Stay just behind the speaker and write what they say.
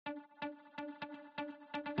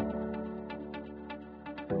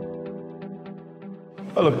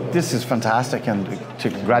Well, look, this is fantastic, and to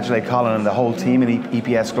congratulate Colin and the whole team at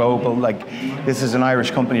EPS Global. Like, this is an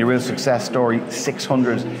Irish company, a real success story.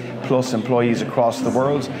 600 plus employees across the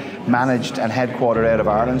world, managed and headquartered out of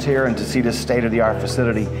Ireland here, and to see this state-of-the-art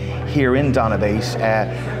facility here in Donabate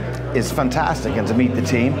is fantastic, and to meet the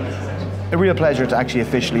team. A real pleasure to actually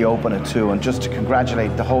officially open it too, and just to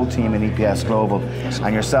congratulate the whole team in EPS Global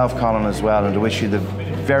and yourself, Colin, as well, and to wish you the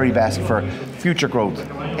very best for future growth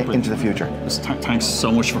into the future. Thanks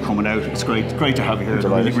so much for coming out. It's great to have you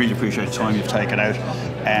here. I really appreciate the time you've taken out.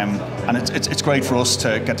 And it's great for us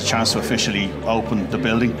to get the chance to officially open the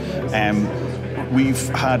building. We've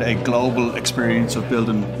had a global experience of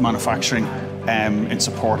building manufacturing in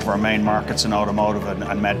support of our main markets in automotive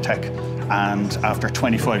and medtech. And after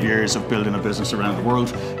 25 years of building a business around the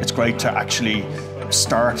world, it's great to actually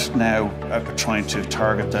start now trying to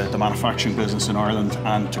target the manufacturing business in Ireland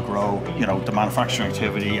and to grow, the manufacturing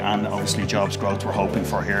activity and obviously jobs growth we're hoping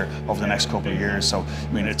for here over the next couple of years. So,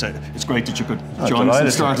 I mean, it's great that you could join us at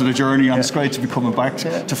the start of the journey, and it's great to be coming back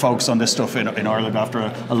to focus on this stuff in Ireland after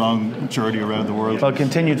a long journey around the world. Well,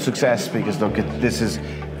 continued success, because look, this is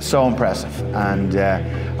so impressive, and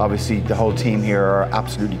obviously the whole team here are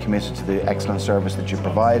absolutely committed to the excellent service that you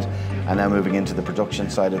provide, and now moving into the production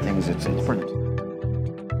side of things, it's brilliant.